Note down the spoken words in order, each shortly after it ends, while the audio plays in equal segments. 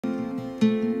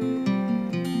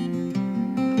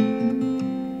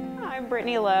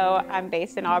Brittany Lowe. I'm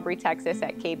based in Aubrey, Texas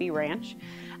at KB Ranch.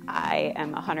 I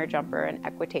am a hunter jumper and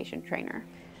equitation trainer.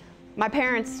 My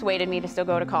parents swayed me to still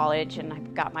go to college, and I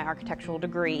got my architectural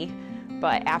degree.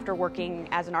 But after working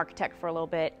as an architect for a little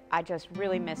bit, I just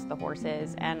really missed the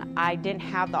horses, and I didn't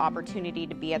have the opportunity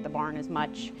to be at the barn as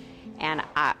much. And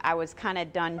I was kind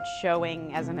of done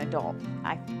showing as an adult.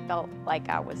 I felt like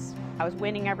I was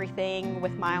winning everything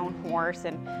with my own horse,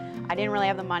 and I didn't really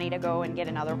have the money to go and get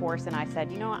another horse. And I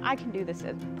said, you know what, I can do this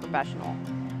as a professional.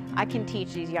 I can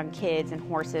teach these young kids and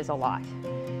horses a lot.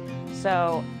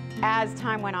 So as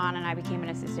time went on and I became an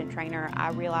assistant trainer,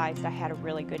 I realized I had a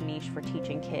really good niche for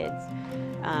teaching kids,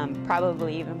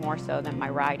 probably even more so than my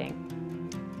riding.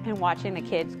 And watching the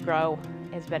kids grow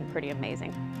has been pretty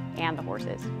amazing, and the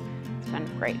horses. It's been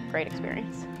a great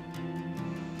experience.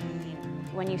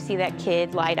 When you see that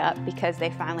kid light up because they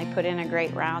finally put in a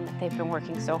great round that they've been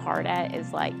working so hard at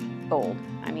is like gold.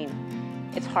 I mean,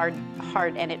 it's hard,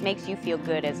 and it makes you feel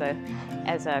good as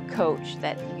a coach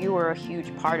that you were a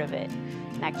huge part of it.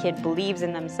 And that kid believes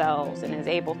in themselves and is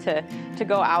able to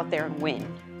go out there and win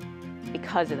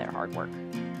because of their hard work.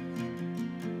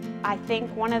 I think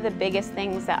one of the biggest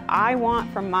things that I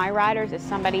want from my riders is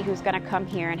somebody who's going to come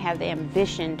here and have the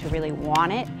ambition to really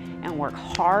want it and work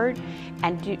hard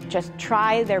and just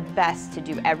try their best to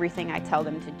do everything I tell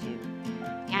them to do.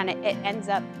 And it ends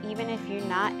up, even if you're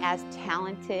not as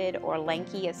talented or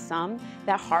lanky as some,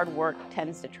 that hard work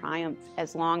tends to triumph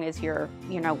as long as you're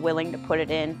willing to put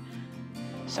it in.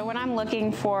 So when I'm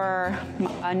looking for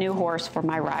a new horse for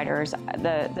my riders,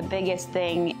 the biggest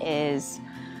thing is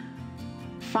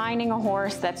finding a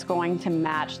horse that's going to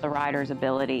match the rider's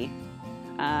ability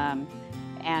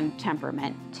and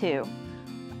temperament too.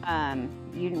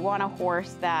 You want a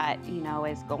horse that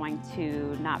is going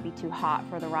to not be too hot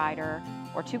for the rider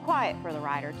or too quiet for the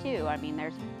rider too. I mean,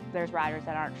 there's riders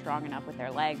that aren't strong enough with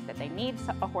their legs that they need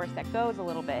a horse that goes a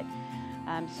little bit.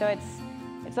 So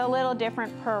it's a little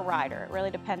different per rider. It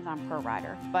really depends on per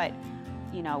rider. But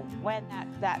when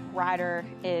that rider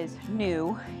is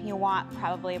new, you want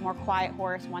probably a more quiet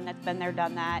horse, one that's been there,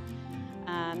 done that,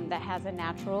 that has a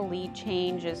natural lead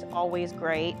change is always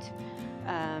great,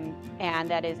 and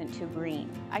that isn't too green.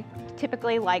 I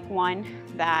typically like one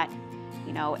that,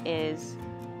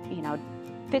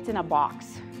 fits in a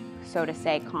box, so to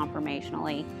say,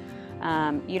 conformationally.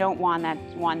 You don't want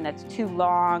one that's too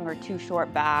long or too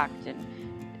short-backed and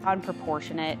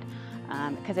unproportionate,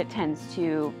 because it tends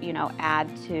to, add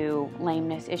to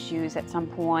lameness issues at some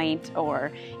point,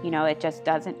 or, it just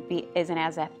isn't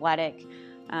as athletic.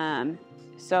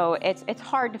 So it's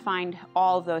hard to find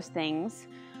all of those things,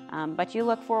 but you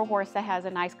look for a horse that has a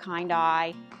nice, kind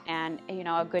eye and,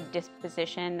 a good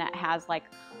disposition that has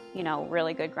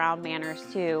really good ground manners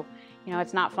too.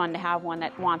 It's not fun to have one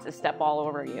that wants to step all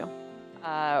over you.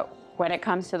 When it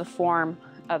comes to the form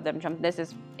of them jump, this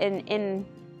is in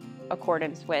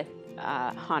accordance with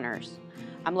hunters.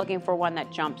 I'm looking for one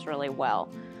that jumps really well.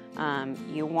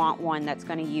 You want one that's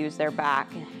going to use their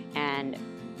back and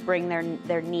bring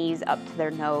their knees up to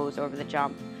their nose over the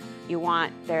jump. You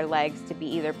want their legs to be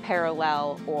either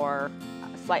parallel or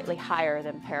slightly higher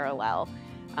than parallel,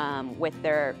 with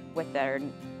their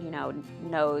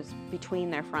nose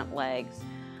between their front legs,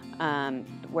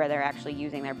 where they're actually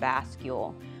using their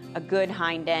bascule. A good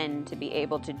hind end to be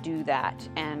able to do that,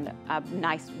 and a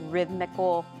nice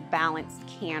rhythmical, balanced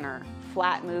canter,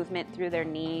 flat movement through their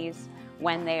knees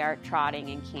when they are trotting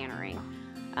and cantering.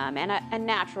 And a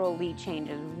natural lead change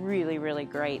is really, really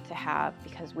great to have,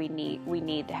 because we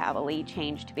need to have a lead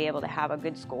change to be able to have a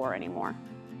good score anymore.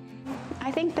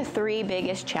 I think the three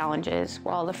biggest challenges,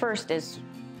 well, the first is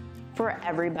for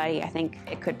everybody, I think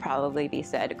it could probably be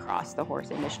said across the horse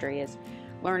industry, is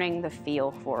learning the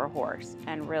feel for a horse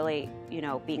and really,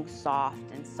 being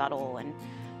soft and subtle and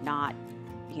not,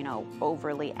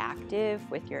 overly active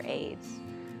with your aids.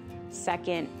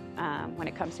 Second, when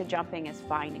it comes to jumping, is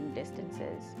finding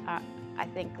distances. I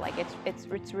think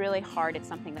it's really hard. It's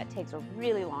something that takes a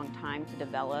really long time to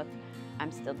develop.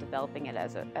 I'm still developing it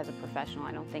as a professional.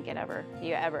 I don't think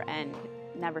you ever end,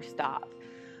 never stop.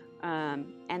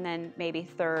 And then maybe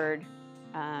third,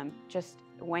 just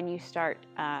when you start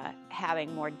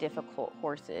having more difficult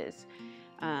horses,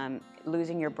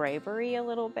 losing your bravery a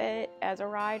little bit as a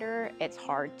rider, it's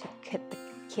hard to get the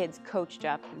kids coached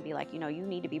up and be like, you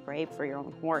need to be brave for your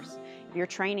own horse. If you're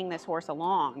training this horse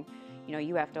along,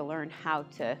 you have to learn how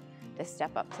to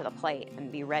step up to the plate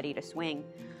and be ready to swing,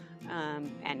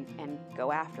 and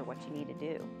go after what you need to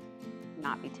do,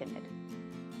 not be timid.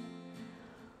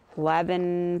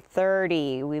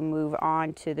 11:30, we move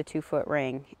on to the 2-foot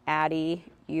ring. Addie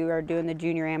you are doing the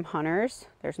junior am hunters.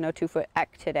 There's no 2-foot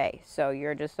eck today, so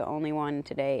you're just the only one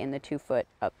today in the 2-foot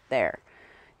up there.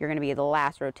 You're gonna be the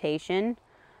last rotation,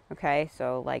 okay?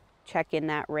 So like check in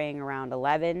that ring around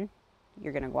 11.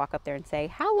 You're gonna walk up there and say,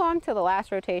 how long to the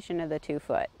last rotation of the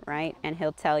 2-foot, right? And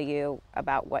he'll tell you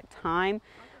about what time.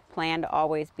 Plan to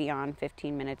always be on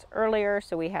 15 minutes earlier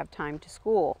so we have time to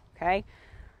school, okay?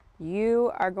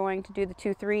 You are going to do the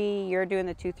 2-3, you're doing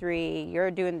the 2-3,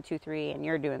 you're doing the 2-3, and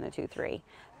you're doing the 2-3.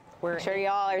 We're sure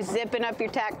y'all are zipping up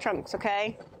your tack trunks,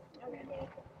 okay?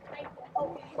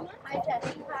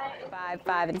 5,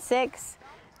 5, and 6.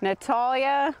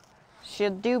 Natalia,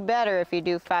 she'll do better if you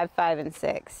do 5, 5, and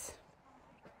 6.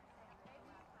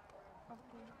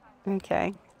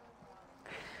 Okay.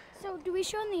 So do we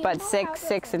show in the But 6,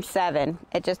 6, and 7.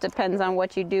 It just depends on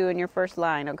what you do in your first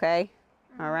line, okay?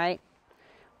 All right?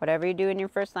 Whatever you do in your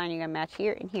first line, you're going to match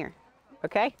here and here.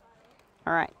 Okay?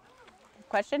 All right.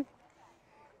 Question?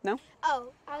 No?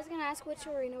 Oh, I was going to ask which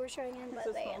arena we're showing in,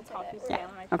 but they answered it. Yeah.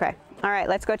 Okay. All right,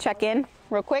 let's go check in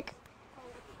real quick.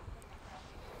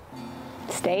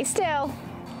 Stay still.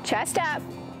 Chest up.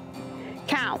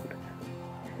 Count.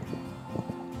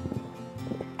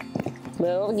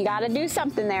 Little, you got to do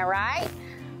something there, right?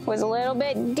 Was a little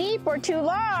bit deep or too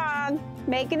long.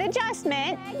 Make an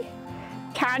adjustment.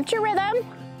 Count your rhythm.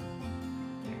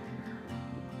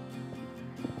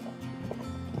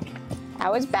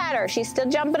 That was better. She's still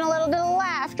jumping a little to the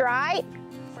left, right?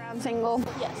 Brown single.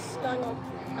 Yes, going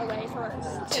away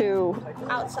first. To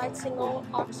Outside single,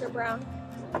 officer brown.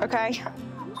 okay.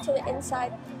 To the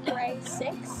inside gray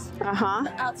 6. Uh-huh.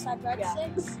 Outside red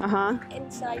 6. Uh-huh.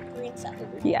 Inside green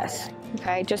 7. Yes.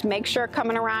 Okay, just make sure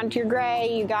coming around to your gray,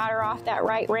 you got her off that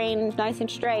right rein nice and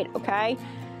straight, okay?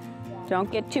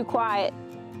 Don't get too quiet.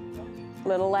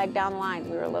 Little leg down the line.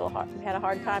 We had a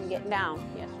hard time getting down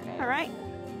yesterday. All right?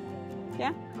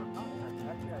 Yeah?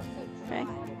 Okay.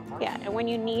 Yeah, and when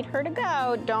you need her to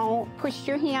go, don't push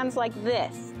your hands like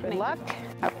this. Good luck.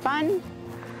 Have fun.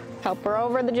 Help her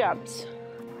over the jumps.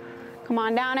 Come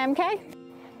on down, MK.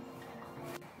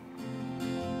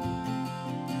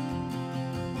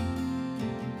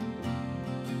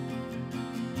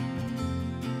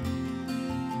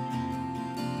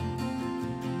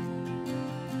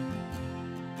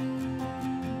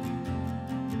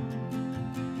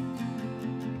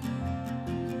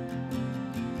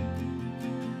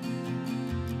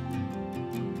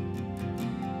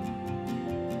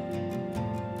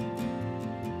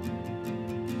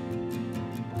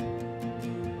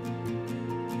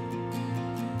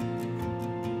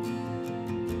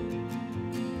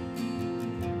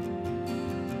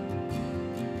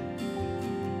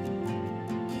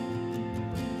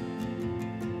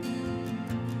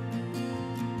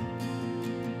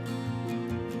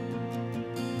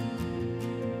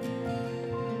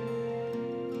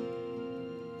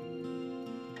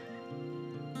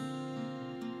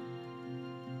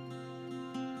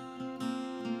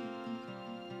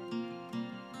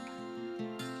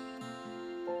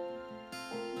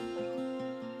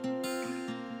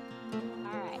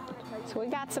 So we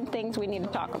got some things we need to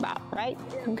talk about, right?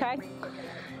 Okay.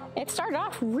 It started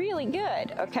off really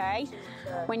good, okay?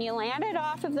 When you landed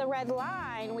off of the red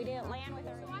line, we didn't land with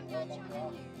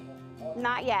her.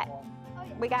 Not yet.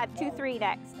 We got 2-3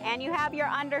 next. And you have your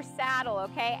under saddle,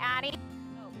 okay, Addie?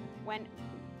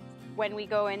 When we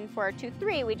go in for a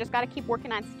 2-3, we just got to keep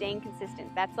working on staying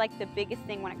consistent. That's like the biggest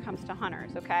thing when it comes to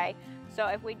hunters, okay? So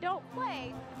if we don't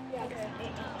play,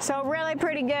 so really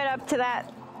pretty good up to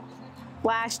that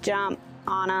last jump,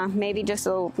 Anna. Maybe just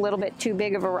a little bit too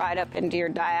big of a ride up into your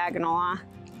diagonal, huh?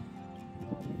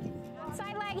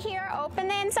 Outside leg here, open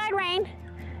the inside rein.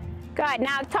 Good,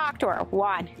 now talk to her.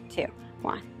 1, 2,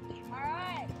 1. All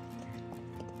right.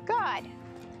 Good.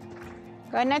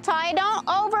 Good, Natalia, don't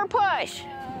over push.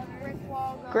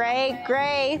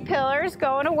 Gray pillars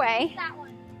going away. That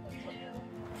one.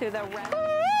 To the red.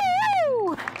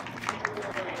 Woo!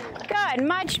 Good,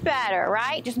 much better,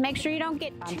 right? Just make sure you don't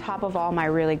get... On top of all my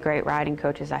really great riding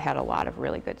coaches, I had a lot of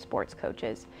really good sports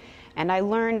coaches. And I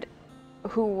learned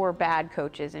who were bad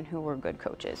coaches and who were good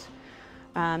coaches.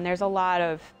 There's a lot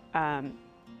of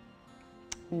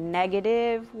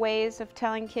negative ways of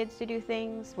telling kids to do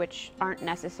things, which aren't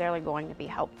necessarily going to be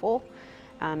helpful.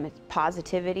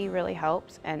 Positivity really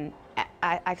helps, and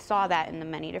I saw that in the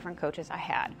many different coaches I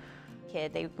had.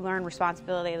 They learn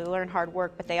responsibility, they learn hard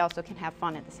work, but they also can have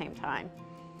fun at the same time.